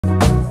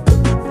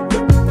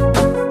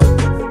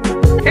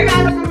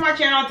my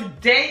channel.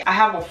 Today I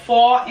have a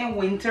fall and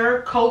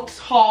winter coats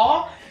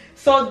haul.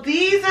 So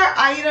these are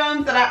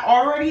items that I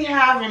already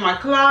have in my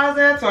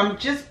closet, so I'm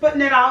just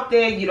putting it out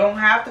there. You don't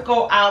have to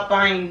go out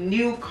buying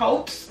new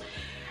coats.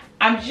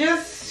 I'm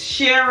just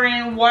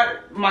sharing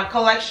what my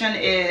collection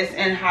is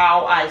and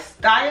how I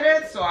styled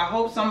it. So I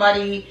hope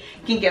somebody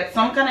can get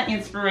some kind of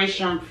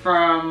inspiration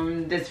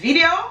from this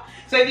video.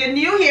 So if you're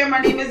new here, my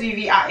name is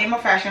Vivi. I am a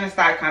fashion and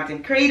style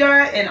content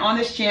creator, and on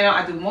this channel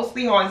I do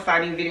mostly haul and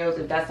styling videos.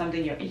 If that's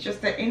something you're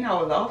interested in, I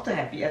would love to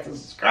have you as a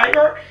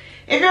subscriber.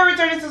 If you're a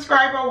returning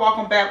subscriber,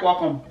 welcome back,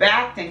 welcome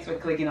back. Thanks for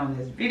clicking on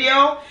this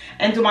video.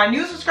 And to my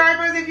new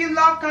subscribers, if you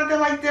love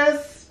content like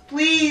this,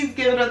 please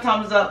give it a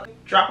thumbs up,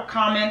 drop a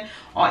comment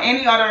on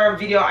any other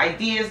video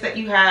ideas that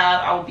you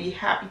have. I will be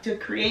happy to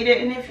create it.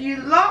 And if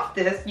you love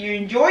this, you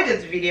enjoy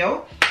this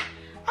video,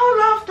 I would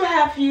love to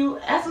have you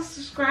as a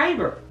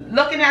subscriber.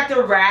 Looking at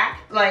the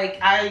rack, like,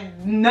 I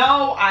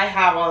know I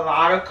have a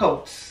lot of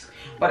coats,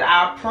 but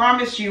I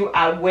promise you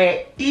I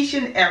wear each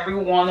and every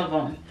one of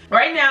them.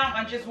 Right now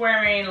I'm just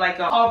wearing like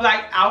an all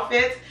black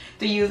outfit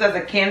to use as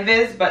a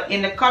canvas, but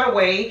in the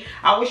cutaway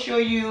I will show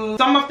you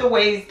some of the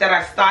ways that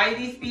I style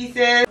these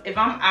pieces. If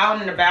I'm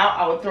out and about,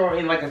 I will throw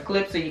in like a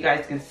clip so you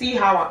guys can see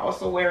how I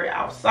also wear it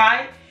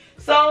outside.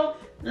 So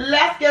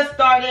let's get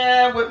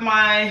started with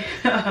my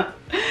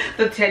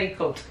the teddy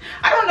coat.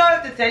 I don't know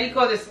if the teddy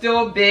coat is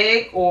still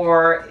big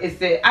or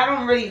is it, I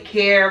don't really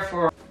care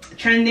for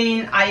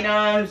trending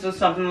items or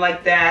something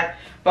like that,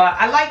 but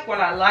I like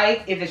what I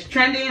like. If it's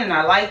trending and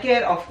I like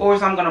it, of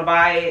course I'm gonna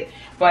buy it.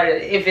 But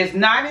if it's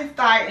not in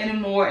style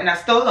anymore and I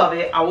still love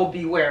it, I will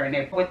be wearing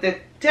it. With the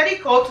teddy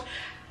coat,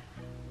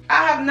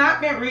 I have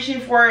not been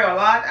reaching for it a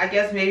lot. I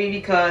guess maybe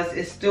because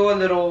it's still a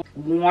little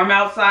warm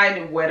outside.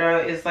 The weather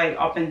is like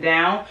up and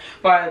down.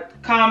 But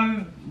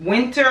come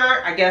winter,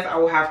 I guess I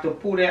will have to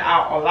pull it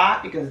out a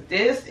lot because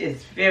this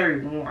is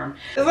very warm.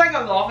 It's like a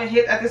love and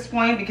hit at this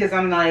point because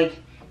I'm like,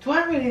 do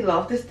I really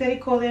love this teddy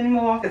coat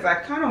anymore? Because I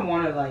kind of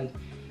want to like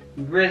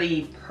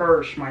really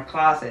purge my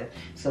closet.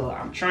 So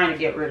I'm trying to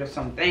get rid of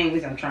some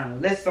things. I'm trying to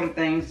list some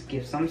things,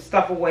 give some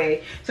stuff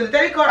away. So the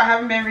teddy coat, I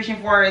haven't been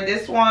reaching for it.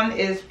 This one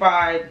is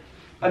by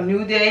A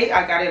New Day.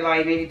 I got it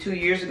like maybe 2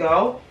 years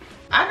ago.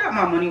 I got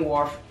my money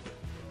worth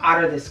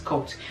out of this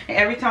coat. And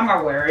every time I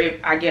wear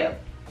it, I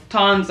get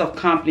tons of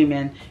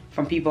compliments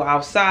from people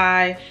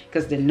outside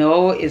because they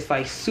know it's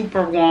like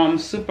super warm,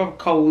 super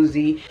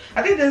cozy.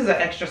 I think this is an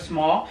extra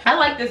small. I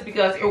like this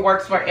because it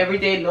works for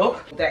everyday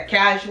look. That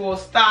casual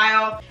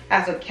style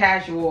as a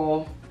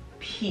casual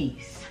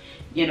piece.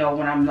 You know,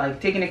 when I'm like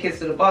taking the kids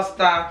to the bus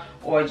stop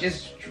or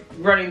just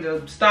running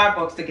to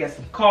Starbucks to get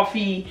some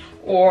coffee,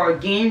 or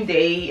game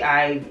day,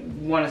 I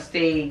want to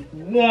stay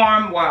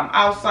warm while I'm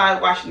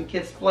outside watching the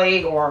kids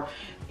play, or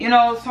you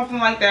know, something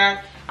like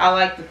that. I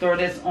like to throw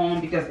this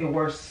on because it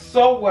works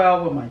so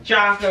well with my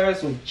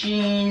joggers, with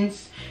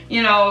jeans,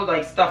 you know,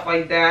 like stuff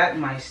like that,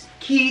 my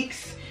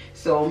kicks.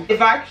 So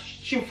if I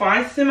should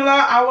find similar,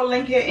 I will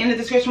link it in the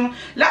description.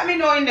 Let me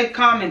know in the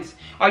comments.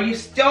 Are you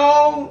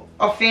still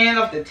a fan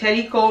of the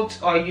teddy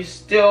coats? Are you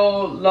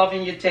still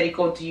loving your teddy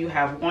coat? Do you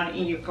have one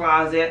in your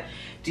closet?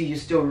 Do you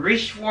still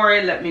reach for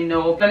it? Let me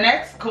know. The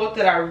next coat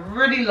that I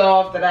really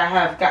love, that I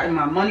have gotten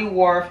my money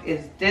worth,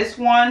 is this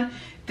one.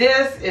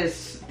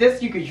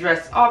 This you could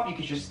dress up, you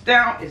could dress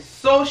down. It's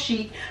so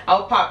chic.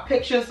 I'll pop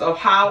pictures of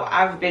how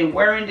I've been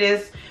wearing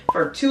this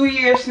for 2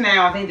 years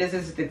now. I think this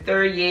is the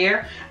 3rd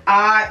year.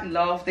 I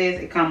love this.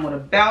 It comes with a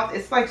belt.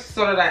 It's like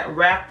sort of that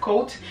wrap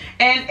coat.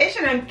 And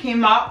H&M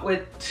came out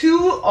with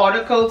 2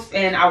 other coats,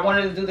 and I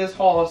wanted to do this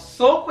haul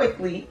so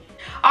quickly.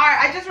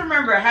 Alright, I just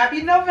remember,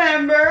 happy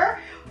November.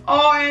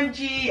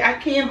 OMG, I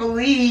can't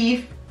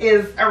believe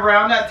it's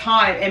around that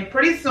time. And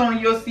pretty soon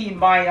you'll see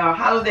my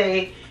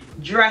holiday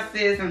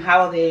dresses and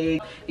holiday,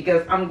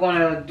 because I'm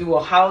gonna do a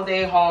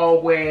holiday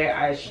haul where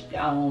I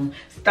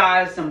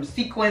style some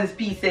sequins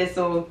pieces.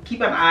 So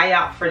keep an eye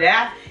out for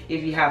that.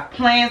 If you have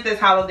plans this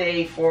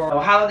holiday for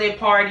holiday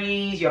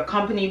parties, your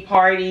company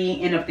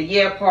party, end of the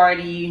year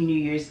party, New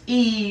Year's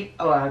Eve.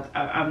 Oh,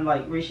 I'm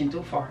like reaching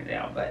too far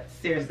now, but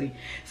seriously.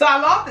 So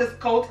I love this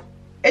coat.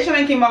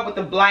 H&M came up with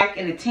the black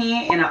and the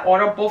tan, and I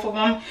ordered both of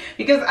them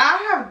because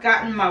I have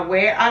gotten my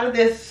wear out of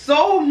this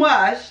so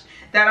much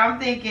that I'm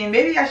thinking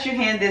maybe I should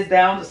hand this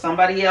down to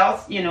somebody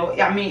else. You know,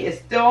 I mean, it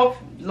still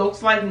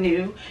looks like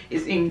new.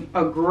 It's in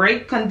a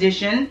great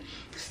condition.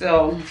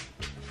 So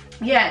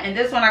yeah, and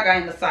this one I got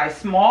in the size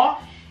small.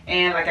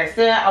 And like I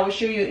said, I will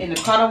show you in the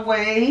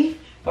cutaway.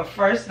 But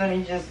first, let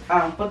me just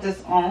put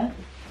this on.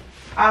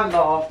 I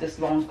love this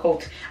long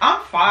coat.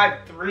 I'm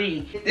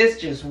 5'3". This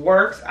just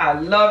works. I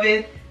love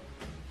it.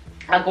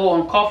 I go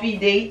on coffee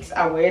dates,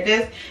 I wear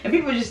this, and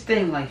people just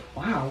think like,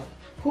 wow,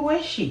 who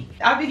is she?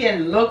 I be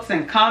getting looks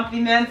and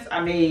compliments.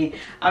 I mean,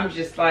 I'm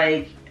just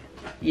like,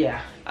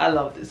 yeah, I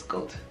love this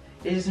coat.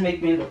 It just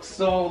makes me look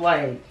so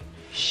like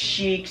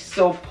chic,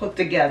 so put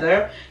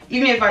together,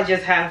 even if I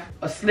just have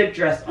a slip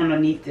dress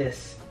underneath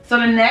this. So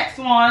the next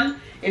one,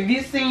 if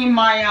you've seen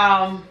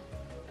my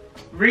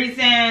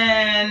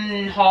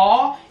recent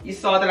haul, you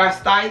saw that I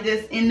styled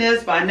this in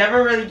this, but I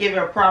never really gave it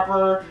a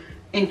proper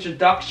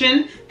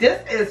introduction.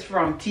 This is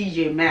from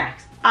TJ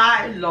Maxx.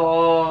 I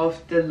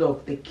love the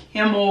look. The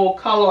camel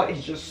color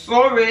is just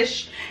so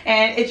rich,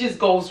 and it just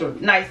goes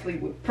nicely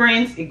with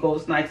prints. It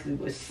goes nicely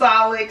with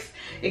solids.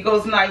 It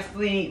goes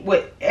nicely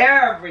with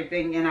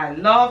everything, and I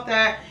love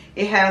that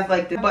it has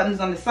like the buttons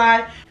on the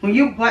side. When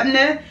you button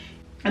it,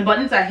 and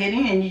buttons are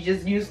hidden and you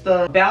just use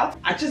the belt.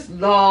 I just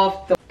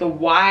love the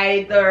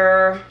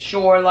wider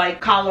shore-like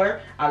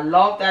collar. I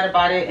love that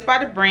about it. It's by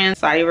the brand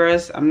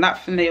Cyrus. I'm not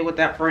familiar with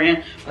that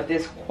brand, but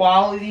this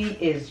quality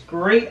is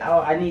great. Oh,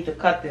 I need to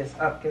cut this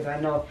up because I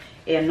know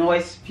it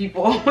annoys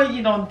people when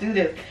you don't do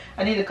this.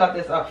 I need to cut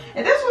this up.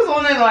 And this was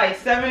only like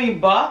 70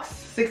 bucks,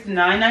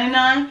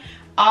 $69.99.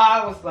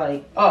 I was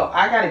like, oh,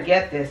 I gotta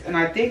get this. And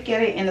I did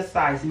get it in the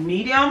size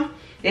medium.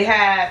 They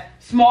had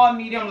small,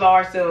 medium,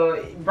 large.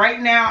 So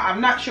right now, I'm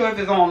not sure if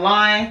it's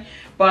online,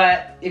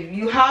 but if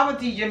you have a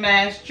TJ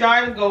Maxx,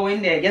 try to go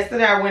in there.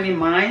 Yesterday, I went in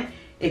mine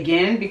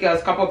again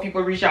because a couple of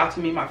people reached out to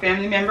me, my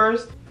family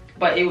members,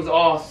 but it was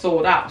all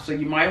sold out. So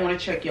you might want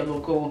to check your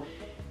local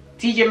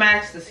TJ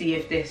Maxx to see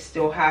if they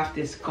still have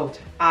this coat.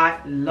 I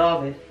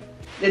love it.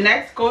 The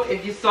next coat,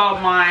 if you saw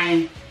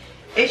my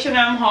H&M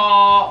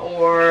haul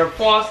or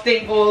fall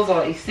staples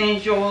or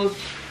essentials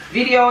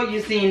video, you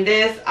seen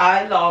this.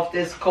 I love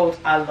this coat.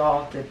 I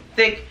love the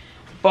thick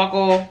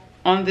buckle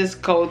on this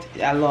coat.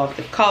 I love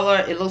the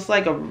color. It looks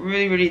like a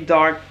really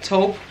dark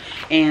taupe,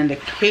 and the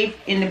cape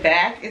in the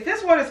back. Is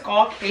this what it's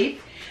called,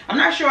 cape? I'm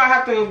not sure. I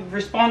have to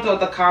respond to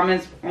the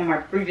comments on my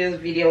previous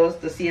videos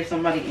to see if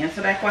somebody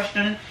answered that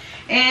question.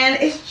 And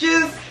it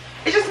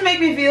just makes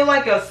me feel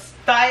like a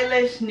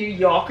stylish New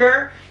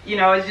Yorker. You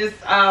know, it's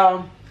just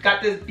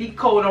got this big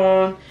coat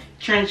on,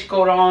 trench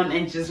coat on,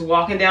 and just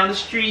walking down the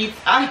streets.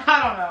 I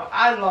don't know,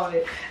 I love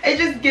it. It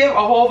just gives a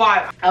whole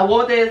vibe. I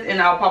wore this, and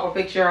I'll pop a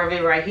picture of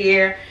it right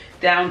here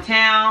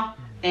downtown,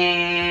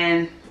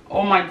 and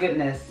oh my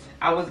goodness,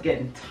 I was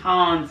getting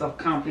tons of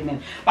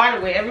compliments. By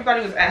the way,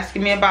 everybody was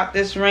asking me about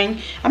this ring.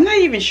 I'm not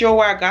even sure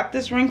where I got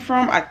this ring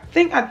from. I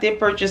think I did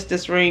purchase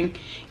this ring,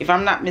 if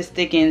I'm not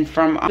mistaken,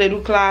 from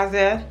Little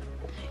Closet.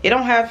 It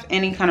don't have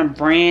any kind of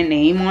brand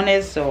name on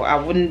it, so I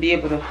wouldn't be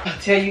able to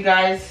tell you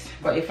guys.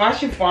 But if I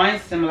should find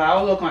similar,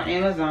 I'll look on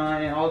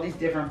Amazon and all these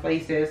different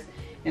places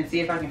and see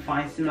if I can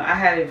find similar. I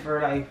had it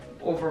for like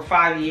over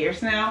 5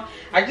 years now.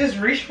 I just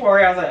reached for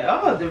it. I was like,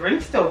 oh, the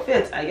ring still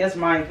fits. I guess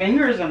my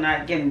fingers are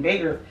not getting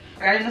bigger.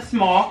 I got it in a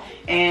small,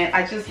 and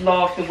I just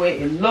love the way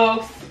it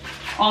looks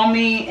on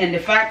me, and the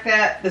fact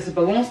that this is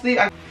balloon sleeve.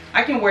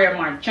 I can wear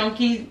my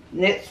chunky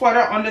knit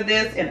sweater under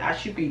this, and I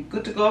should be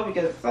good to go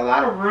because it's a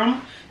lot of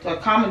room to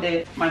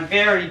accommodate my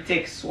very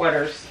thick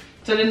sweaters.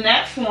 So the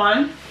next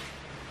one,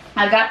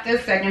 I got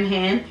this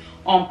secondhand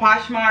on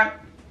Poshmark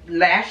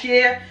last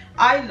year.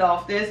 I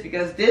love this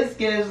because this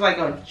gives like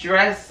a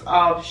dress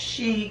up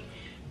chic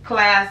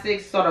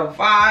classic sort of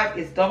vibe.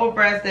 It's double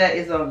breasted.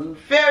 It's a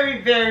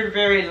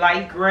very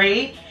light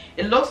gray.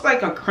 It looks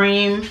like a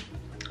cream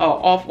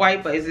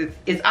off-white, but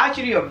it's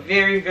actually a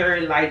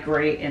very light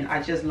gray, and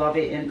I just love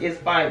it. And it's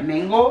by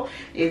Mango.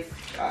 It's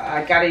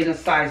I got it in a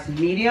size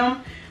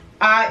medium.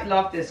 I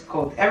love this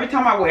coat. Every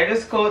time I wear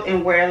this coat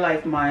and wear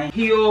like my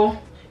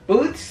heel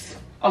boots,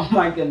 oh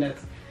my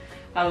goodness,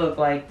 I look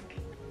like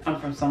I'm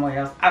from somewhere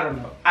else. I don't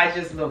know. I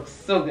just look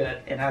so good,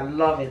 and I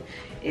love it.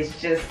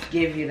 It's just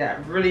give you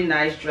that really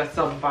nice dress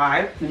up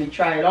vibe. Let me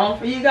try it on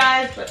for you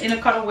guys, but in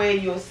a cutaway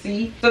you'll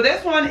see. So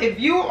this one, if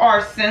you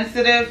are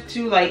sensitive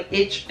to like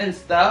itch and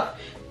stuff,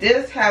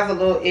 this has a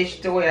little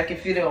itch to it. I can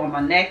feel it on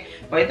my neck,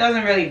 but it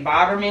doesn't really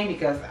bother me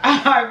because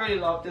I really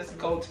love this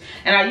coat.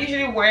 And I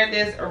usually wear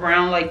this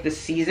around like the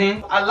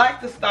season. I like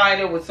to style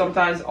it with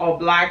sometimes all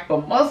black,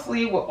 but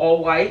mostly with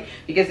all white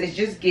because it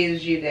just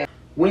gives you that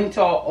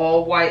winter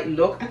all white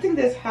look. I think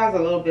this has a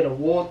little bit of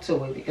wool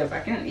to it because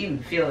I can't even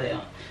feel it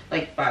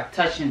like by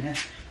touching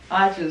this.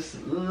 I just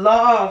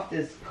love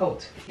this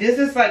coat. This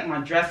is like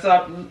my dress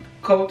up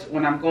coat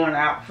when I'm going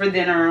out for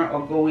dinner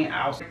or going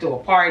out to a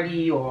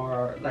party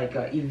or like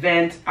an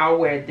event. I'll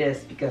wear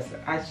this because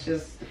I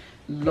just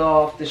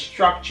love the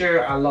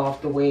structure. I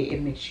love the way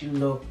it makes you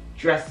look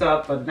dressed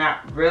up, but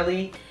not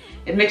really.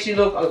 It makes you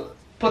look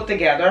put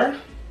together.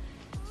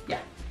 Yeah.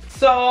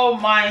 So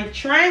my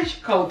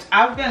trench coat,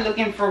 I've been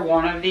looking for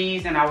one of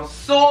these, and I was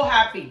so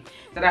happy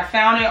that I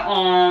found it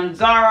on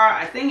Zara.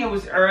 I think it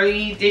was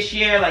early this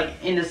year, like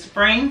in the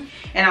spring.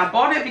 And I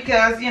bought it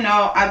because, you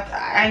know,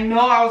 I know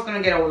I was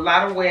gonna get a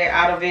lot of wear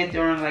out of it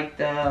during like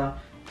the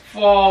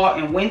fall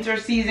and winter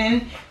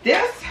season.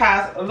 This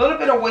has a little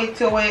bit of weight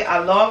to it. I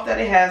love that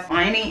it has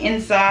lining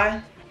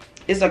inside.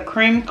 It's a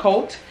cream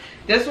coat.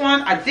 This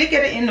one, I did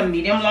get it in the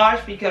medium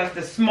large because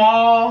the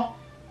small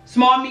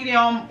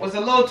medium was a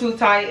little too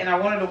tight, and I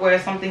wanted to wear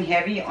something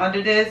heavy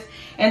under this.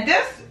 And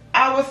this,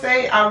 I would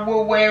say I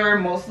will wear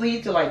it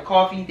mostly to like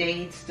coffee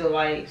dates, to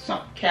like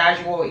some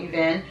casual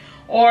event,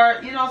 or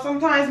you know,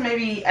 sometimes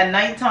maybe at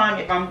nighttime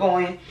if I'm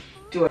going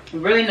to a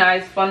really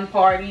nice fun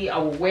party, I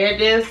will wear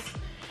this.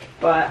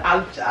 But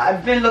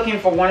I've been looking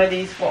for one of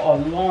these for a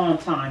long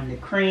time. The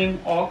cream,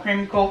 all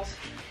cream coats.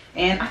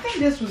 And I think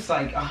this was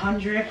like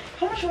 100.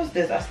 How much was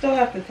this? I still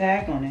have the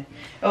tag on it.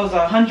 It was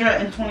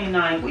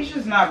 129, which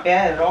is not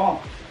bad at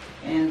all.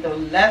 And the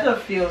leather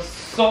feels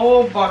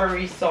so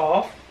buttery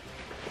soft.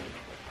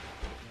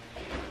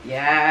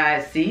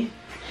 Yeah, see?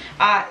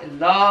 I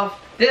love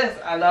this.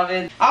 I love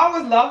it. I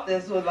always love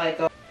this with like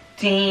a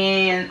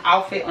tan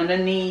outfit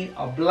underneath,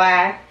 a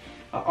black,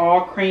 an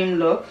all cream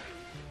look.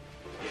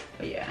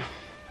 But yeah.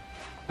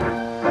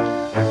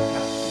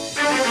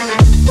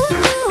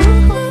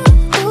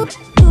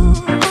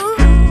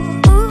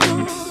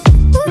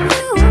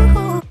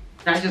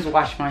 I just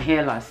washed my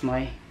hair last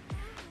night.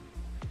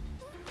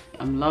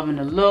 I'm loving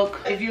the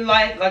look. If you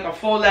like a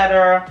full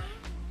leather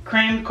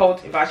cream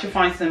coat, if I should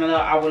find similar,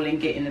 I will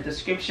link it in the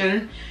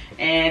description.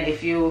 And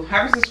if you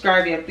haven't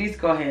subscribed yet, please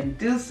go ahead and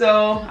do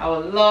so. I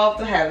would love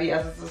to have you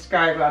as a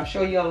subscriber. I'm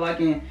sure you're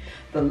liking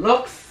the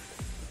looks.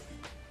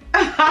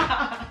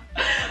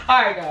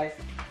 Alright guys,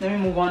 let me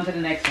move on to the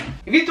next one.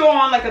 If you throw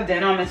on like a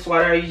denim and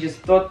sweater, you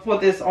just put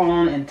this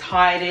on and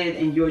tied it,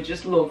 and you'll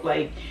just look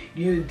like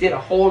you did a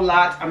whole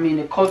lot. I mean,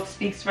 the coat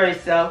speaks for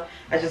itself.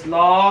 I just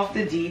love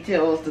the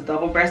details, the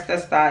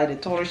double-breasted style, the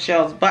tortoise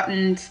shells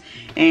buttons,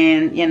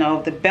 and you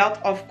know, the belt,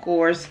 of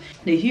course,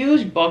 the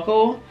huge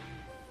buckle.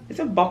 It's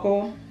a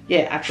buckle,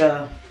 yeah, at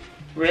the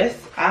wrist.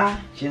 I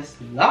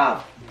just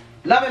love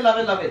it,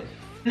 love it.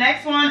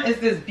 Next one is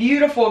this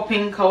beautiful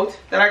pink coat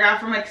that I got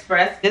from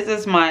Express. This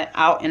is my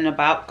out and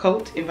about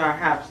coat. If I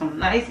have some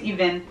nice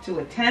event to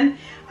attend,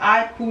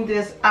 I pull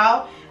this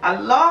out. I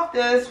love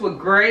this with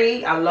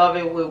gray. I love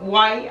it with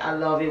white. I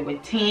love it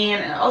with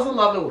tan. And I also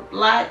love it with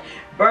black,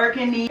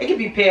 burgundy. It can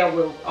be paired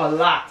with a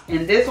lot.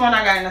 And this one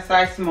I got in a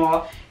size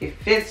small. It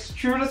fits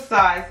true to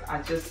size.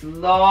 I just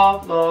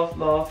love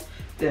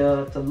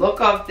the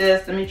look of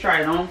this. Let me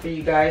try it on for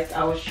you guys.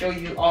 I will show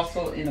you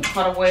also in a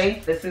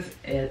cutaway. This is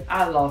it.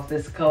 I love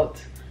this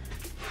coat.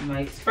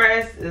 My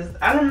Express is,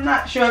 I'm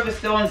not sure if it's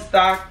still in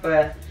stock,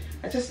 but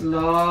I just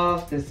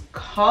love this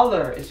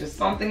color. It's just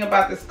something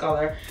about this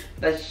color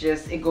that's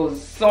just, it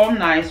goes so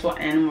nice with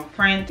animal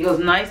print. It goes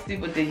nicely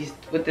with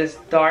this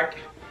dark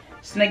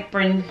snake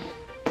print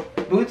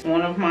boots.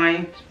 One of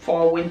my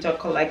fall winter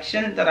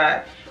collection that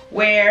I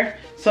wear.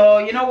 So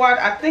you know what,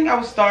 I think I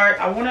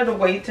wanted to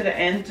wait to the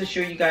end to show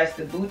you guys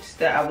the boots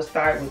that I would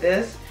start with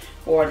this,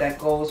 or that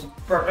goes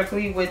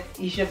perfectly with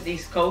each of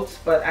these coats.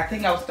 But I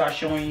think I'll start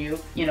showing you,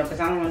 you know, because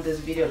I don't want this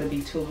video to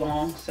be too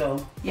long.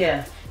 So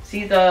yeah,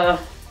 see the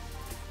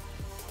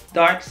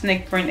dark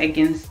snake print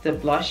against the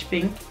blush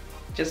pink,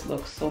 just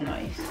looks so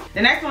nice.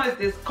 The next one is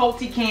this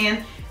Coty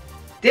can.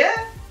 This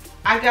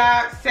I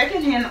got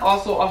secondhand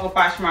also off of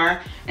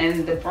Poshmark,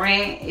 and the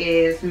brand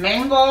is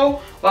Mango.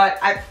 But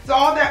I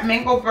saw that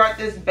Mango brought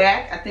this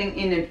back, I think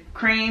in the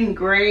cream,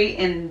 gray,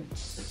 and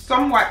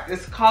somewhat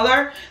this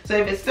color. So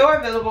if it's still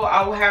available,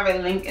 I will have a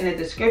link in the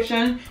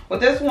description.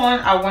 With this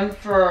one, I went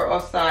for a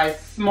size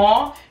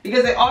small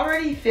because it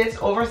already fits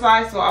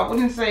oversized, so I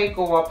wouldn't say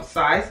go up a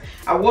size.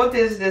 I wore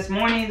this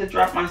morning to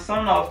drop my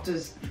son off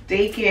to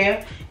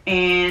daycare,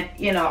 and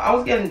you know, I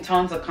was getting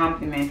tons of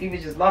compliments. People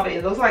just love it.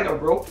 It looks like a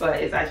rope, but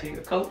it's actually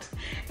a coat.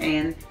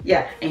 And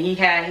yeah, and he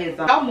had his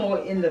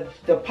Elmo in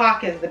the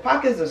pockets. The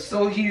pockets are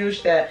so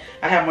huge that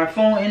I have my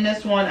phone in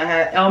this one. I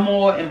had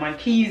Elmo and my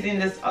keys in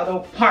this other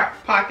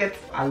pocket.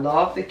 I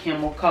love the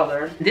camel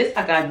color. This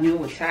I got new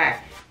with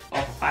tag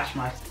off of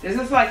Poshmark. This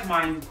is like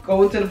my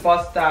go to the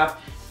bus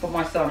stop, put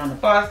my son on the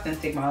bus, then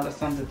take my other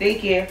son to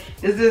daycare.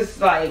 This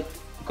is like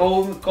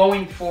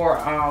going for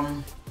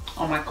on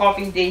my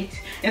coffee dates,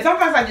 and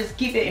sometimes I just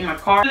keep it in my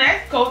car. The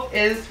next coat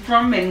is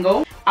from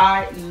Mango.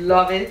 I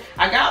love it.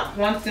 I got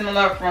one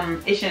similar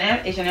from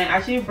H&M. H&M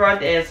actually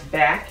brought theirs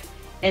back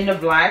in the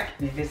black.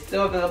 If it's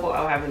still available,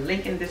 I'll have a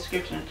link in the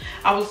description.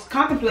 I was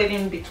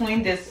contemplating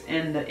between this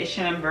and the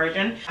H&M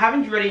version. I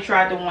haven't really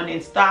tried the one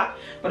in stock,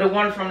 but the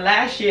one from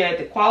last year,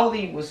 the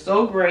quality was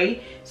so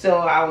great. So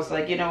I was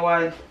like, you know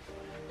what,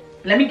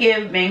 let me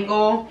give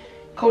Mango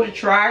coat a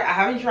try. I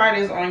haven't tried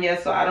this on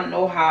yet, so I don't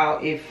know how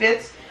it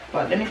fits.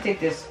 But let me take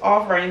this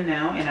off right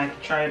now, and I can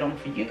try it on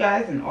for you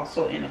guys, and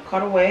also in a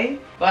cutaway.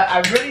 But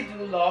I really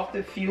do love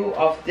the feel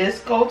of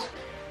this coat.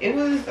 It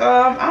was,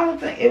 I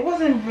don't think, it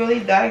wasn't really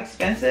that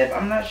expensive.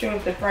 I'm not sure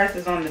if the price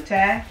is on the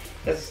tag,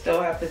 because I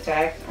still have the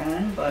tags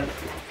on. But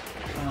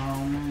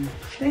I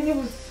think it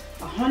was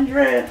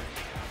 100,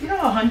 you know,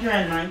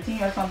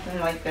 119 or something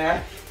like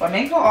that. But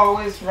Mango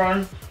always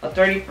run a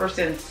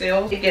 30%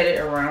 sale. You get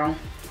it around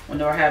when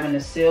they're having a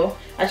sale.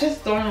 I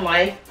just don't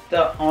like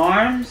the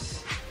arms.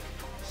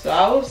 So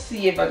I will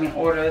see if I can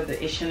order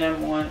the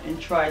H&M one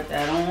and try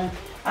that on.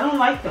 I don't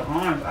like the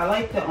arms. I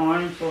like the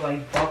arms for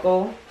like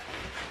buckle.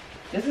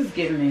 This is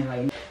giving me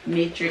like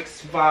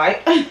Matrix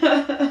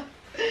vibe.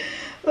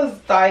 So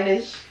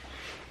stylish.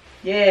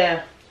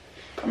 Yeah.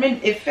 I mean,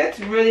 it fits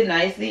really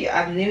nicely.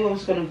 I knew it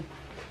was going to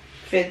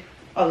fit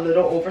a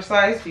little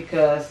oversized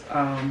because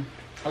I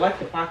like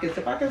the pockets.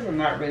 The pockets are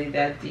not really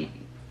that deep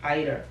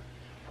either.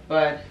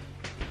 But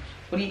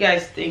What do you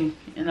guys think?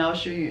 And I'll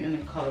show you in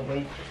the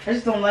colorway. I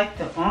just don't like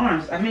the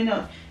arms. I mean,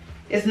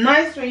 it's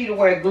nice for you to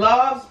wear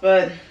gloves,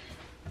 but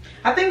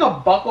I think a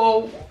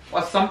buckle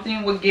or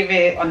something would give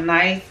it a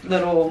nice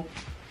little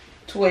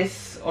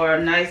twist or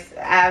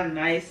add a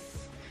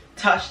nice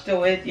touch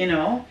to it, you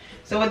know.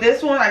 So with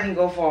this one, I can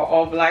go for an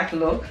all black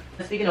look.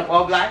 Speaking of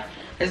all black,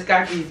 I just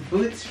got these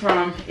boots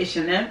from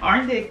H&M.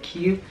 Aren't they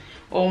cute?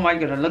 Oh my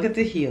goodness, look at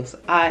the heels.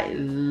 I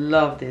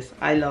love this.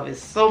 I love it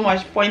so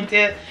much.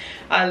 Pointed.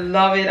 I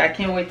love it. I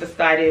can't wait to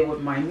style it with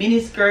my mini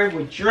skirt,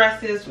 with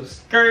dresses, with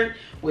skirt,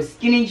 with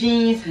skinny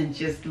jeans, and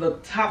just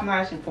look top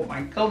notch and put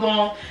my coat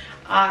on.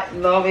 I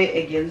love it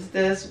against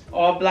this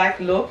all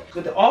black look.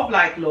 With the all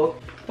black look,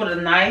 put a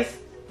nice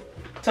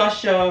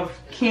touch of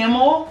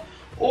camel,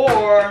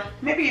 or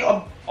maybe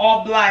a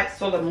all black,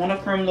 so the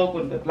monochrome look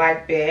with the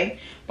black bag.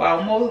 But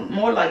I'll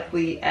more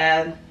likely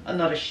add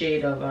another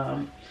shade of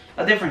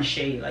a different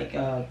shade, like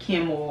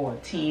camel or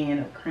tan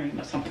or cream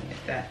or something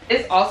like that.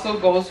 This also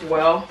goes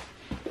well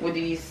with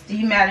these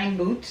steam matting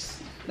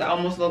boots that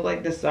almost look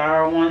like the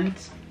Zara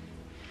ones.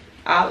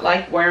 I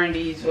like wearing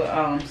these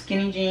with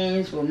skinny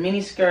jeans, with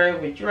mini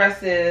skirt, with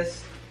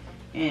dresses,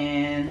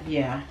 and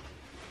yeah.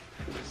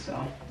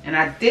 So, and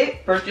I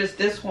did purchase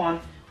this one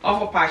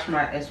off of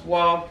Poshmark as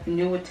well,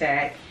 new with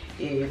tag.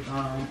 If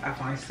I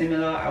find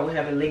similar, I will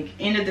have a link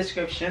in the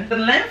description. The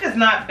length is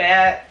not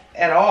bad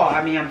at all.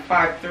 I mean, I'm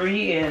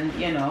 5'3", and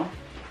you know,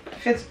 it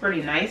fits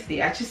pretty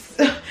nicely. I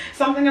just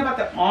something about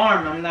the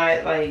arm I'm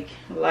not like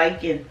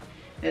liking.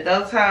 It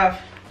does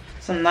have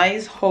some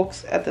nice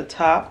hooks at the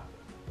top.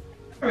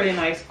 Really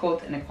nice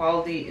coat, and the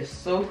quality is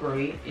so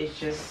great. It's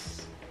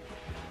just,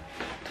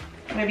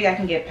 maybe I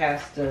can get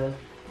past the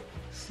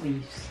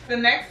sleeves. The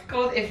next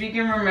coat, if you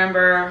can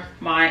remember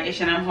my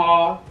H&M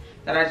haul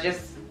that I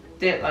just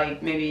did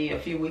like maybe a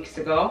few weeks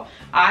ago,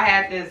 I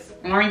had this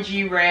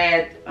orangey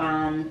red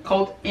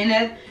coat in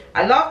it.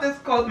 I love this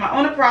coat. My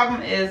only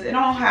problem is it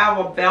don't have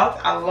a belt.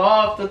 I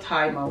love to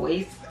tie my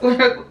waist with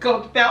a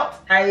coat belt.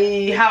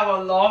 I have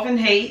a love and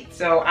hate,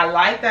 so I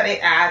like that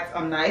it adds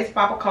a nice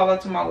pop of color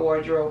to my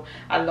wardrobe.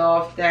 I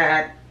love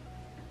that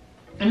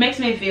it makes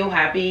me feel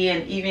happy,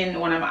 and even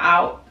when I'm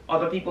out,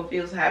 other people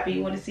feels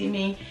happy when they see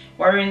me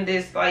wearing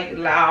this like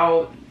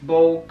loud,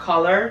 bold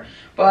color.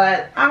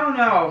 But I don't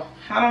know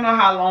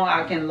how long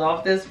I can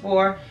love this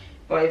for.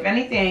 But if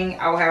anything,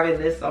 I will have it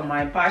list on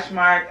my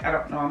Poshmark. I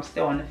don't know, I'm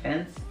still on the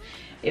fence.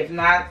 If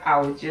not, I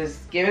would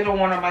just give it to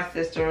one of my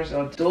sisters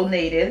or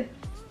donate it.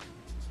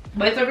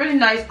 But it's a really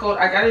nice coat.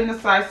 I got it in a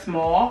size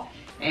small,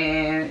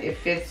 and it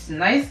fits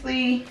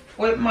nicely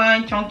with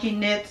my chunky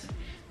knit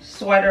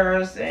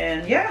sweaters,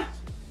 and yeah.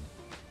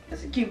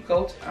 It's a cute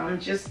coat.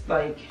 I'm just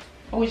like,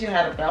 I wish it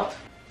had a belt.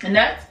 The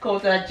next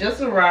coat that just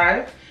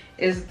arrived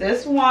is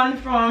this one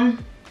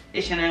from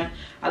H&M.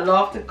 I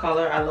love the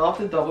color. I love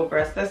the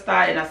double-breasted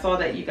style, and I saw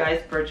that you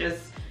guys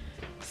purchased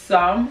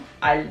some.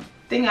 I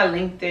think I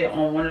linked it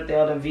on one of the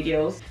other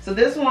videos. So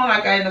this one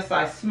I got in a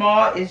size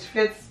small. It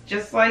fits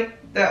just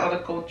like the other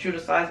coat, true to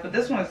size, but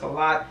this one is a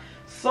lot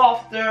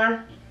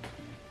softer.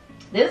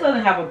 This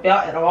doesn't have a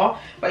belt at all,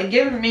 but it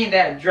gives me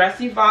that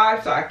dressy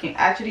vibe, so I can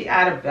actually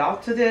add a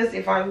belt to this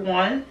if I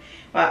want.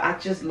 But I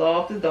just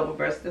love the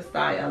double-breasted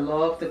style. I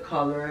love the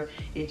color.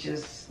 It's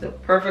just the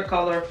perfect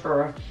color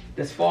for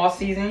this fall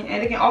season,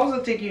 and it can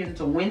also take you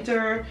into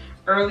winter,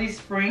 early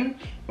spring.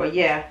 But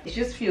yeah, it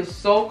just feels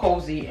so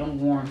cozy and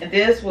warm. And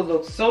this will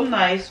look so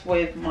nice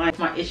with my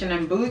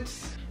H&M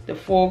boots. The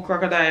full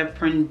crocodile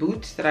print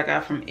boots that I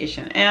got from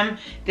H&M.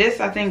 This,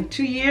 I think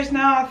 2 years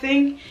now, I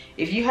think.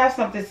 If you have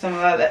something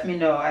similar, let me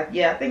know.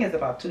 Yeah, I think it's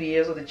about 2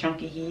 years with the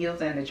chunky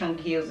heels, and the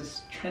chunky heels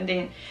is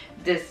trending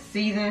this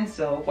season,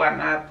 so why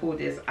not pull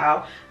this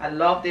out? I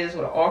love this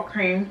with an all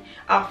cream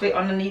outfit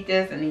underneath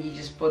this, and then you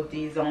just put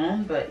these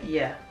on. But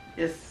yeah,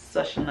 it's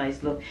such a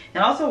nice look. It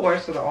also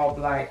works with all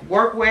black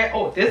workwear.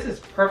 Oh, this is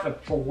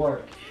perfect for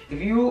work.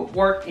 If you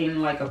work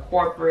in like a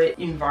corporate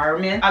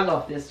environment, I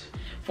love this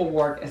for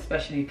work,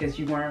 especially because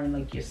you're wearing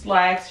like your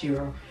slacks,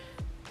 your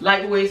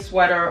lightweight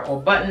sweater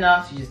or button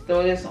ups. You just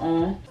throw this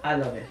on. I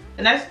love it.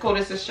 The next coat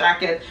is a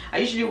jacket. I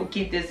usually would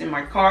keep this in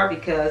my car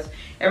because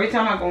every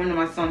time I go into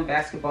my son's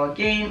basketball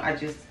game, I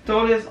just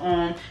throw this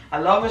on. I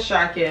love a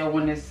jacket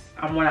when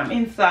I'm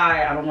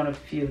inside. I don't want to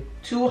feel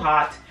too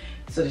hot,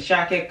 so the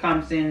jacket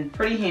comes in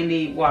pretty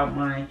handy while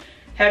my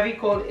heavy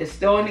coat is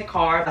still in the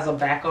car as a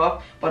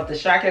backup. But the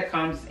jacket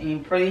comes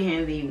in pretty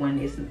handy when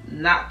it's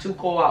not too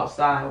cold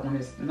outside, when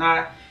it's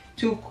not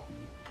too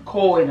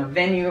cold in a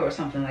venue or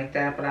something like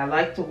that. But I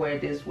like to wear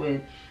this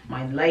with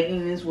my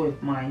leggings,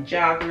 with my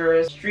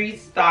joggers. Street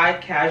style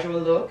casual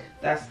look.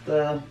 That's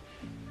the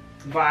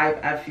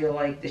vibe I feel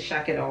like the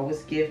jacket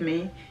always give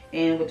me.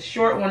 And with the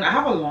short one, I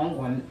have a long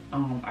one.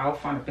 I'll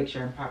find a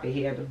picture and pop it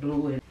here, the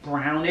blue and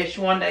brownish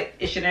one that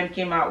H&M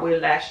came out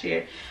with last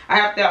year. I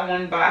have that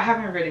one, but I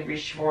haven't really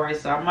reached for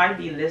it, so I might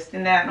be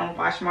listing that on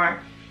Poshmark.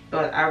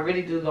 But I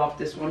really do love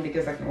this one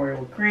because I can wear it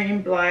with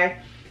cream,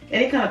 black,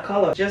 any kind of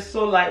color. Just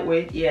so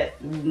lightweight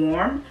yet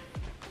warm,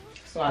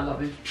 so I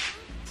love it.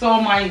 So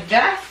my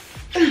vest,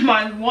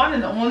 my one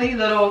and only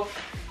little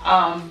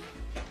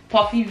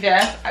puffy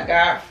vest I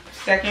got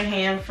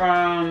secondhand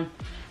from,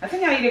 I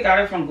think I either got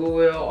it from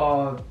Google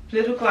or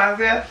Little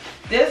Closet.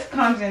 This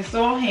comes in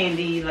so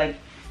handy, like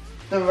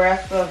the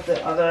rest of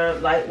the other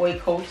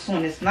lightweight coats.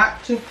 When it's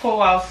not too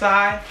cold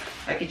outside,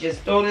 I could just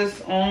throw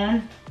this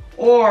on.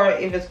 Or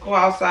if it's cold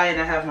outside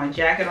and I have my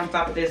jacket on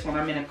top of this when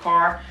I'm in a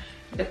car.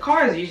 The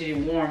car is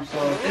usually warm, so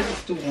this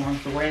is too warm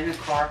to wear in the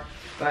car.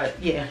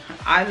 But yeah,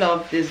 I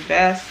love this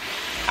vest.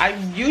 I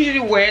usually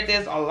wear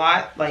this a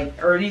lot, like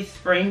early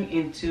spring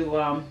into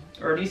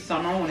early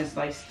summer when it's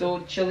like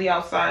still chilly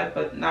outside,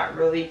 but not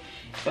really.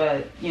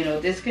 But you know,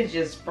 this could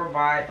just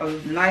provide a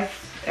nice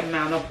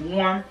amount of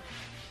warmth.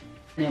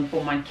 And then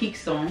put my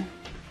kicks on.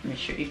 Let me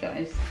show you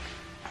guys.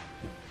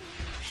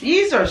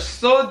 These are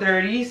so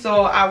dirty.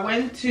 So I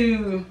went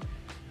to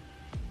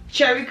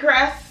Cherry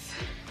Crest.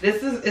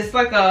 This is, it's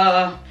like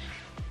a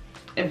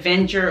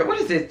Avenger. What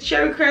is it?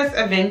 Cherry Crest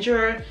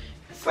Avenger.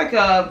 It's like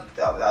I'll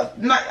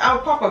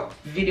pop a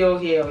video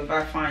here if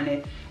I find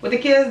it. With the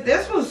kids,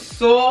 this was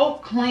so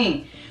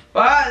clean.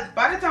 But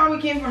by the time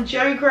we came from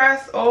Cherry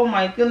Crest, oh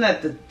my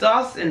goodness, the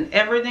dust and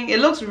everything. It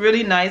looks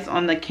really nice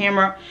on the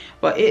camera,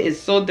 but it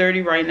is so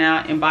dirty right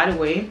now. And by the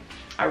way,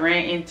 I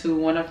ran into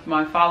one of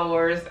my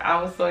followers.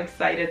 I was so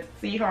excited to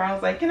see her. I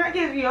was like, can I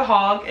give you a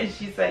hug? And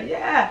she said,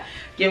 yeah.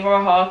 Give her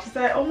a hug. She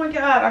said, oh my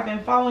God, I've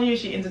been following you.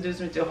 She introduced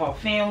me to her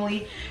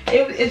family.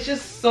 It's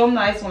just so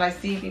nice when I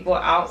see people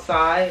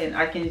outside and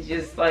I can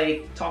just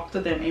like talk to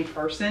them in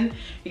person.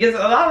 Because a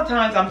lot of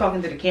times I'm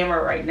talking to the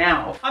camera right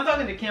now. I'm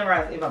talking to the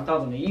camera as if I'm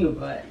talking to you,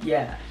 but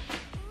yeah.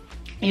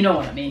 You know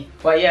what I mean.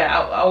 But yeah,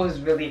 I was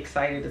really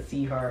excited to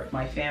see her.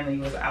 My family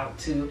was out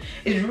too.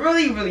 It's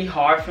really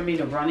hard for me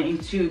to run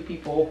into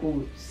people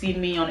who see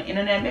me on the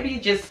internet. Maybe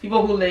just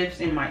people who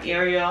lives in my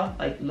area,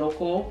 like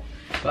local.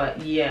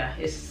 But yeah,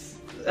 it's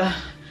I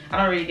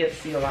don't really get to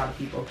see a lot of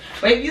people.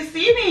 But if you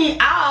see me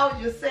out,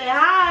 just say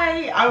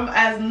hi. I'm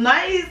as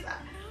nice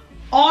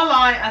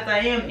online as I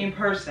am in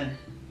person.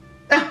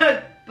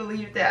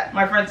 Believe that.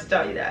 My friends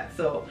tell you that.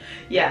 So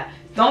yeah,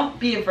 don't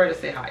be afraid to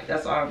say hi.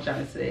 That's all I'm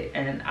trying to say.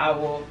 And I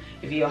will,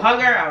 if you're a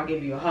hugger, I'll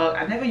give you a hug.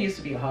 I never used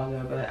to be a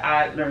hugger, but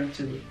I learned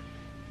to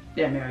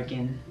be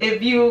American.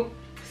 If you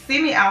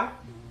see me out,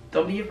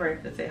 don't be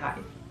afraid to say hi.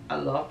 I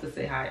love to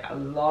say hi. I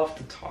love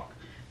to talk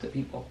to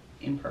people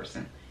in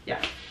person.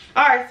 Yeah.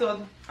 All right,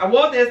 so I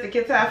wore this. The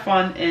kids have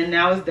fun, and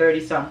now it's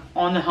dirty, so I'm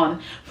on the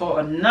hunt for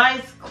a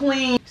nice,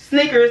 clean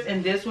sneakers,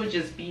 and this would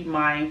just be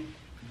my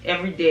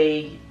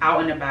everyday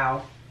out and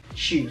about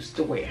shoes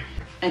to wear.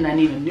 And I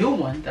need a new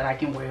one that I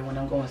can wear when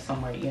I'm going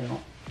somewhere, you know,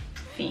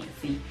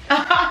 fancy.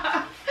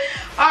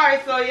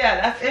 Alright, so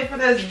yeah, that's it for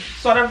this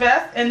sweater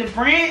vest. And the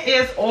brand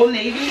is Old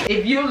Navy.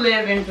 If you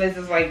live in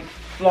places like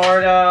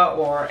Florida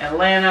or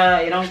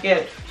Atlanta, it don't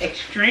get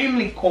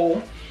extremely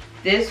cold,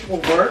 this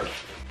will work.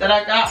 That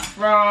I got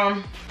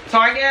from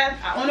Target.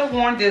 I only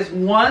worn this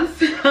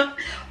once.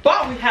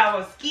 But we have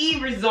a ski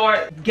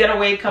resort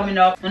getaway coming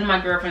up. One of my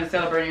girlfriends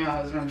celebrating her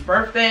husband's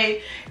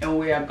birthday, and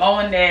we are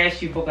going there.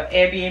 She booked an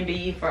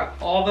Airbnb for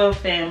all the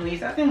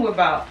families. I think we're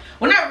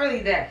not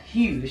really that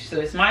huge. So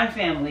it's my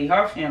family,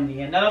 her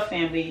family, another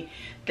family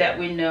that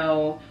we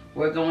know.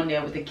 We're going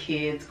there with the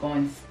kids,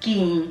 going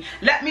skiing.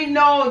 Let me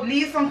know,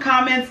 leave some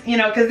comments, you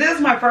know, because this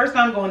is my first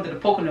time going to the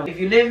Poconos. If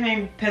you live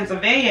in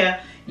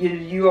Pennsylvania,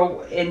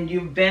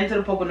 you've been to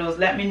the Poconos,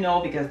 let me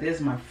know, because this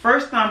is my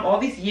first time. All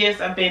these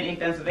years I've been in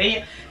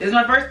Pennsylvania, this is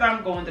my first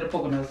time going to the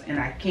Poconos, and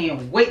I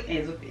can't wait.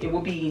 It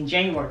will be in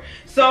January.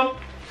 So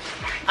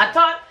I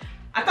thought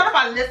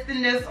about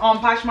listing this on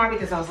Poshmark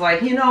because I was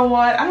like, you know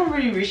what, I don't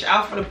really reach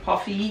out for the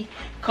puffy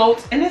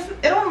coats, and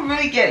it don't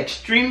really get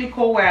extremely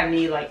cold where I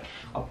need like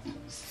a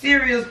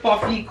serious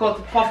puffy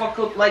coat, puffer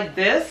coat like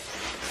this.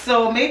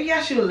 So maybe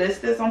I should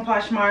list this on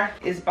Poshmark.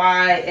 It's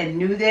by A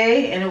New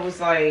Day, and it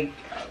was like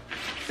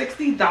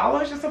 $60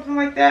 or something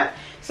like that.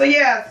 So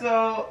yeah,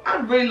 so I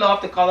really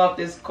love the color of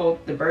this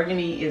coat. The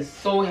burgundy is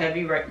so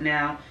heavy right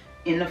now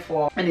in the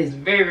fall, and it's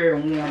very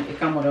warm. It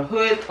comes with a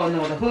hood. Oh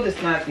no, the hood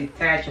is not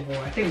detachable.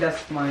 I think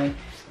that's my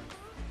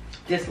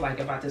dislike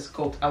about this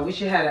coat. I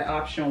wish it had an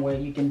option where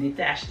you can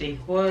detach the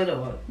hood,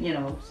 or you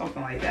know,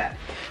 something like that.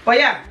 But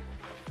yeah,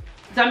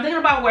 so I'm thinking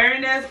about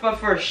wearing this. But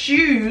for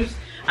shoes,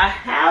 I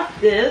have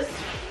this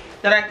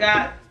that I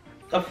got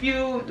a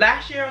few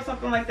last year or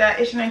something like that.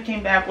 H&M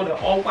came back with an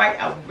all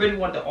white. I really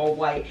want the all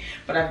white,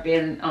 but I've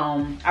been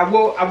I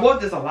wore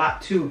this a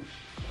lot too,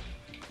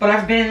 but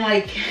I've been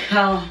like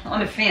on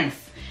the fence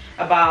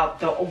about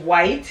the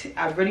white.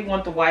 I really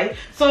want the white.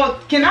 So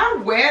can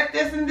I wear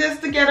this and this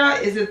together?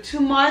 Is it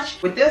too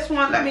much? With this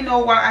one, let me know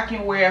what I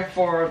can wear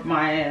for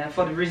my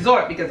for the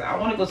resort, because I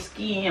want to go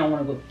skiing, I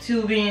want to go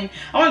tubing,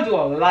 I want to do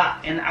a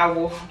lot, and I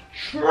will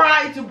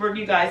try to bring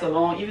you guys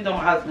along, even though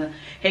my husband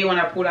hate when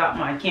I pull out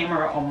my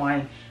camera on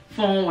my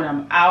phone when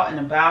I'm out and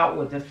about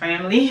with the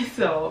family.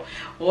 So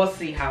we'll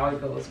see how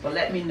it goes, but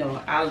let me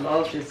know. I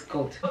love this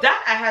coat.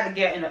 That I had to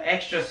get in an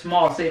extra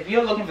small, so if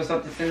you're looking for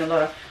something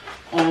similar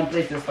on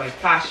places like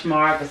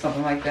Poshmark or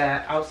something like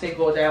that, I would say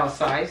go down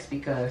size,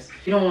 because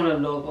you don't want to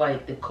look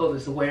like the coat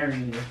is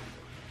wearing you.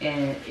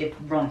 and it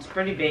runs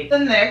pretty big. The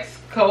next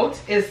coat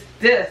is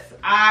this.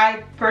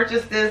 I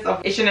purchased this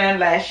of H&M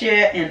last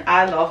year, and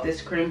I love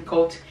this cream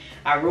coat.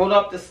 I rolled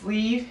up the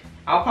sleeve.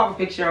 I'll pop a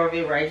picture of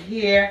it right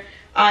here.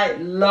 I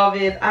love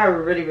it. I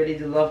really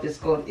do love this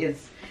coat.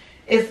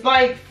 It's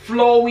like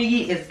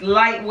flowy, it's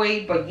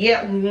lightweight but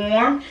yet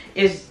warm.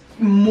 It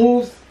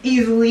moves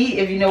easily,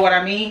 if you know what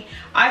I mean.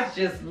 I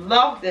just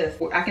love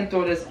this. I can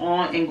throw this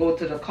on and go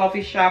to the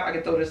coffee shop. I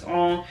can throw this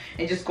on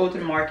and just go to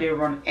the market,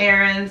 run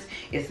errands.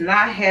 It's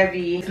not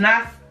heavy, it's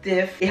not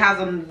stiff. It has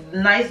a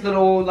nice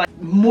little like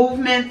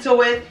movement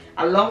to it.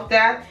 I love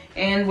that.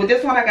 And with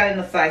this one, I got it in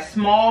a size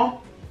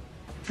small,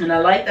 and I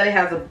like that it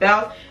has a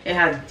belt. It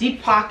has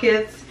deep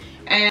pockets,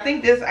 and I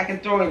think this I can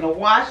throw in the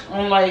wash,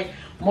 unlike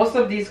most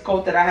of these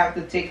coats that I have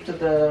to take to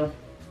the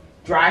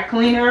dry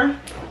cleaner.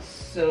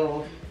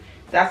 So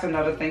that's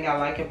another thing I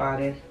like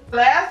about it.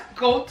 Last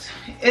coat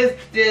is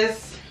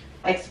this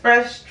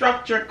Express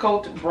Structure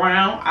Coat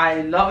Brown.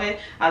 I love it.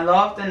 I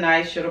love the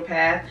nice shoulder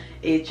pad.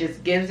 It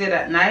just gives it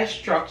a nice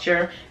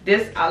structure.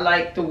 This I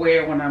like to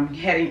wear when I'm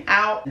heading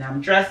out and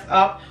I'm dressed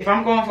up. If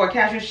I'm going for a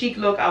casual chic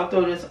look, I'll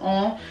throw this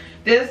on.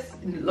 This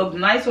looks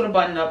nice with a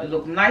button up. It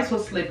looks nice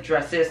with slip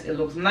dresses. It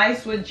looks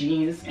nice with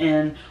jeans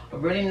and a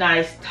really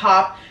nice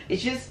top. It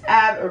just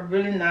adds a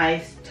really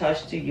nice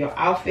touch to your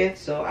outfit.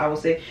 So I would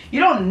say you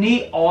don't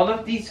need all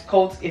of these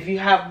coats. If you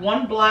have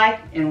one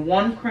black and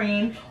one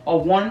cream,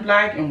 or one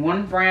black and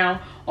one brown,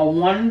 or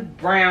one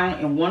brown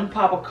and one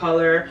pop of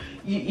color,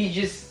 you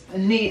just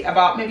need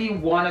about maybe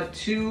one or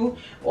two,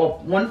 or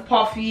one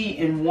puffy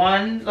and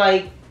one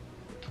like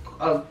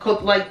a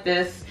coat like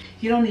this.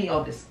 You don't need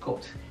all this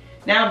coat.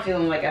 Now I'm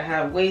feeling like I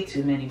have way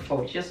too many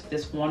for just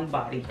this one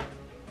body.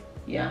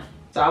 Yeah.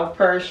 So I'll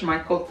purge my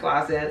coat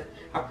closet,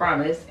 I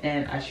promise.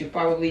 And I should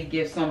probably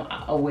give some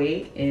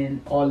away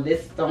or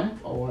list them,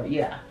 or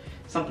yeah,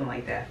 something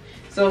like that.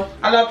 So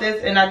I love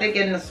this, and I did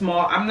get in a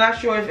small. I'm not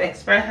sure if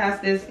Express has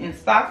this in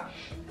stock,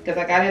 because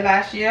I got it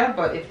last year,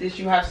 but if this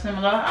you have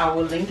similar, I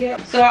will link it.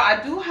 So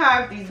I do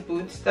have these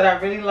boots that I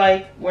really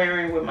like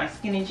wearing with my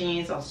skinny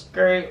jeans or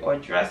skirt or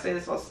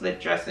dresses or slip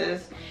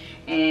dresses.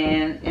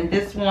 And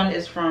this one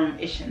is from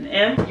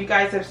H&M. You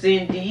guys have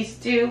seen these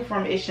two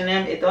from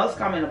H&M. It does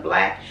come in a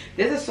black.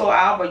 This is sold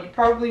out, but you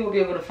probably will be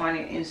able to find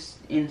it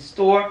in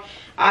store.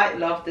 I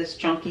love this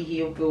chunky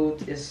heel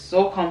boot. It's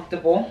so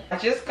comfortable. I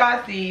just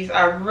got these.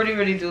 I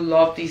really do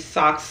love these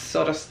socks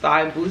sort of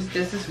style boots.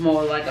 This is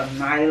more like a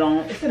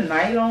nylon. It's a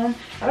nylon.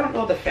 I don't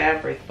know the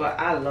fabric, but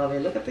I love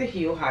it. Look at the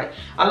heel height.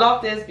 I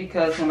love this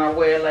because when I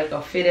wear like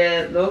a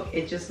fitted look,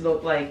 it just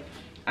looks like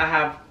I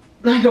have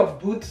like a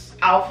boots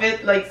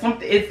outfit, like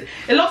something. It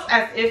looks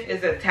as if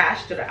it's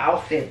attached to the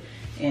outfit,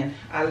 and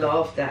I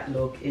love that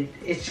look. It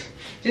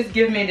just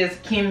gives me this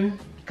Kim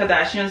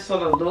Kardashian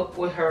sort of look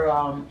with her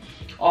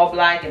all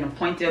black and the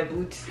pointed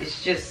boots.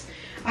 It's just,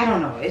 I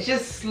don't know, it's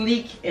just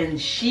sleek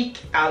and chic.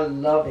 I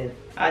love it.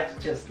 I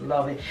just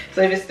love it.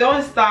 So if it's still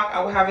in stock,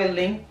 I will have a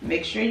link.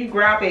 Make sure you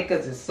grab it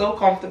because it's so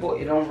comfortable.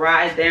 It don't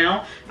ride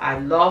down. I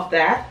love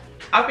that.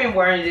 I've been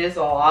wearing this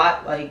a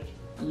lot, like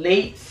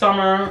late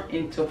summer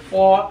into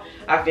fall.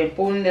 I've been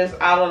pulling this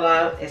out a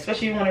lot,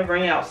 especially when I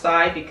bring it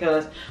outside,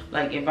 because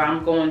like if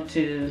I'm going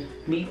to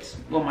meet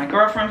with my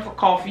girlfriend for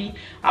coffee,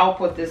 I'll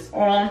put this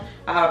on.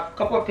 I have a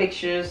couple of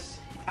pictures.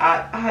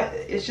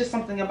 It's just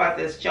something about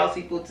this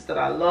Chelsea boots that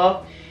I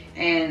love,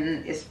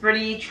 and it's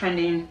pretty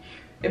trending.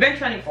 It's been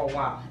trending for a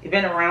while. It's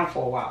been around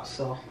for a while.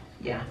 So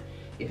yeah,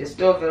 if it's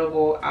still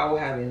available, I will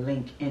have a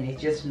link. And it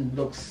just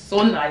looks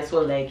so nice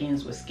with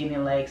leggings, with skinny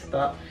leg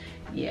stuff.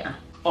 Yeah,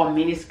 or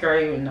mini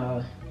skirt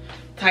and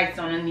tights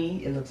on the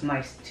knee. It looks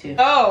nice too.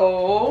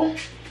 So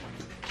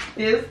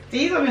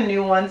these are the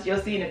new ones you'll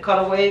see in the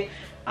cutaway.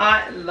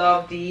 I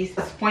love these.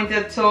 It's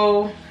pointed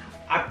toe.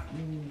 I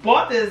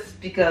bought this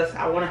because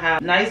I want to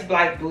have nice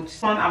black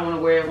boots. I want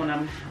to wear it when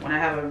I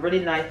have a really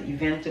nice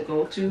event to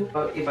go to.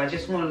 But if I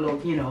just want to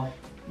look, you know,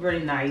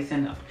 really nice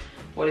and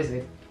what is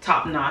it,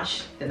 top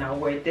notch, then I'll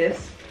wear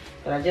this.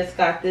 But I just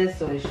got this,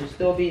 so it should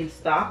still be in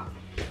stock.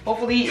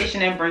 Hopefully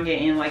H&M bring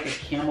it in like a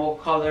camel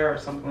color or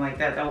something like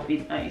that. That would be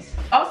nice.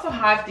 I also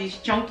have these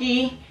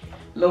chunky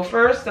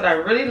loafers that I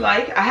really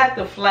like. I had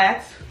the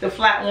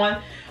flat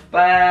one,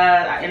 but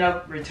I ended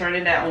up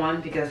returning that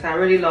one because I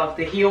really love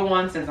the heel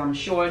one. Since I'm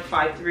short,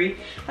 5'3",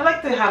 I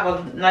like to have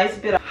a nice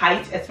bit of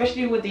height,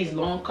 especially with these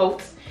long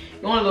coats.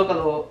 You want to look a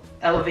little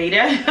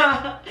elevated.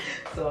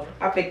 So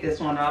I picked this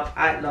one up.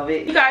 I love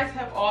it. You guys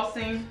have all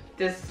seen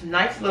this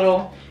nice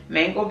little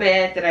mango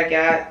bag that I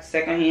got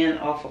secondhand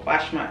off of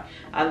Bashmat.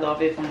 I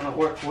love it for my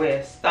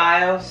workwear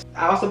styles.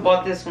 I also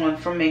bought this one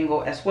from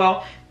Mango as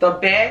well. The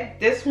bag,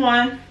 this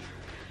one,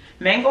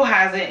 Mango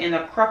has it in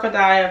a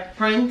crocodile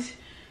print.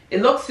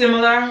 It looks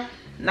similar,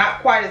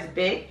 not quite as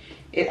big.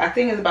 I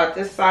think it's about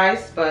this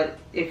size, but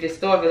if it's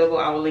still available,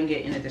 I will link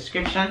it in the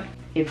description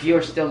if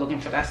you're still looking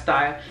for that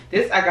style.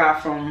 This I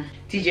got from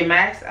TJ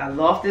Maxx. I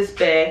love this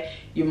bag.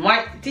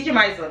 TJ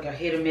Maxx is like a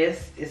hit or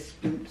miss. It's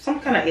some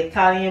kind of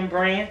Italian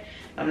brand.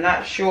 I'm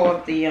not sure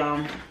of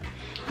the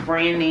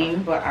brand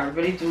name, but I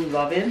really do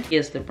love it.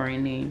 Here's the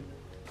brand name.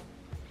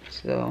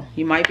 So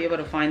you might be able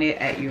to find it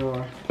at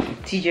your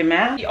TJ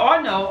Maxx. You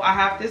all know I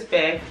have this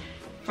bag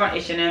from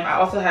H&M. I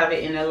also have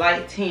it in a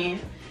light tan.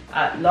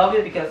 I love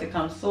it because it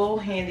comes so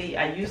handy.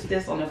 I use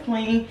this on the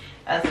plane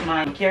as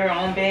my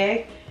carry-on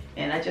bag,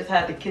 and I just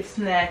had the kids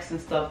snacks and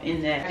stuff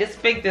in there. I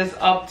just picked this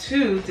up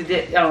too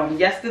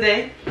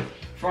yesterday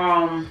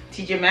from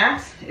TJ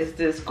Maxx. It's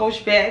this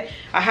Coach bag.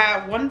 I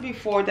had one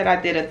before that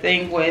I did a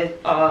thing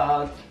with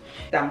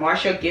that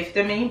Marsha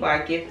gifted me, but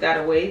I gave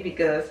that away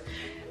because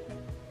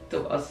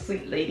a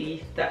sweet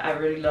lady that I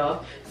really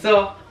love.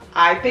 So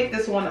I picked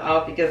this one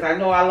up because I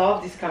know I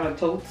love these kind of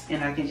totes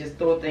and I can just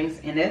throw things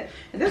in it.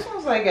 And this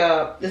one's like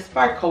this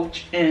by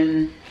Coach,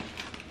 and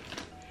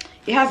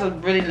it has a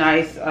really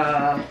nice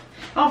I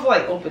don't feel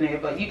like opening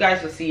it, but you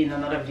guys will see in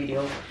another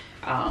video.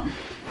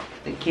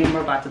 The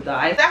camera about to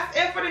die. That's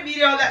it for the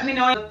video. Let me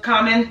know in the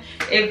comment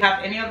if you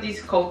have any of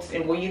these coats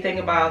and what you think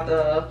about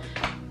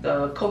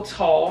the coats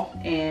haul.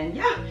 And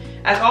yeah,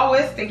 as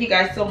always, thank you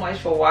guys so much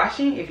for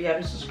watching. If you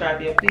haven't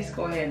subscribed yet, please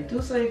go ahead and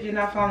do so. If you're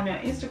not following me on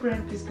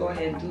Instagram, please go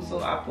ahead and do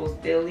so. I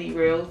post daily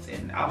reels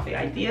and outfit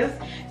ideas,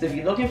 so if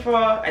you're looking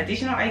for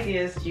additional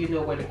ideas, you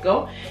know where to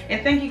go.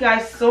 And thank you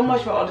guys so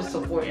much for all the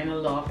support and the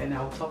love, and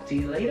I'll talk to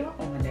you later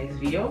on the next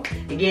video.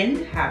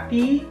 Again,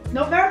 happy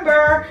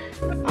November.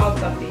 I'll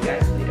talk to you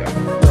guys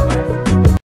later.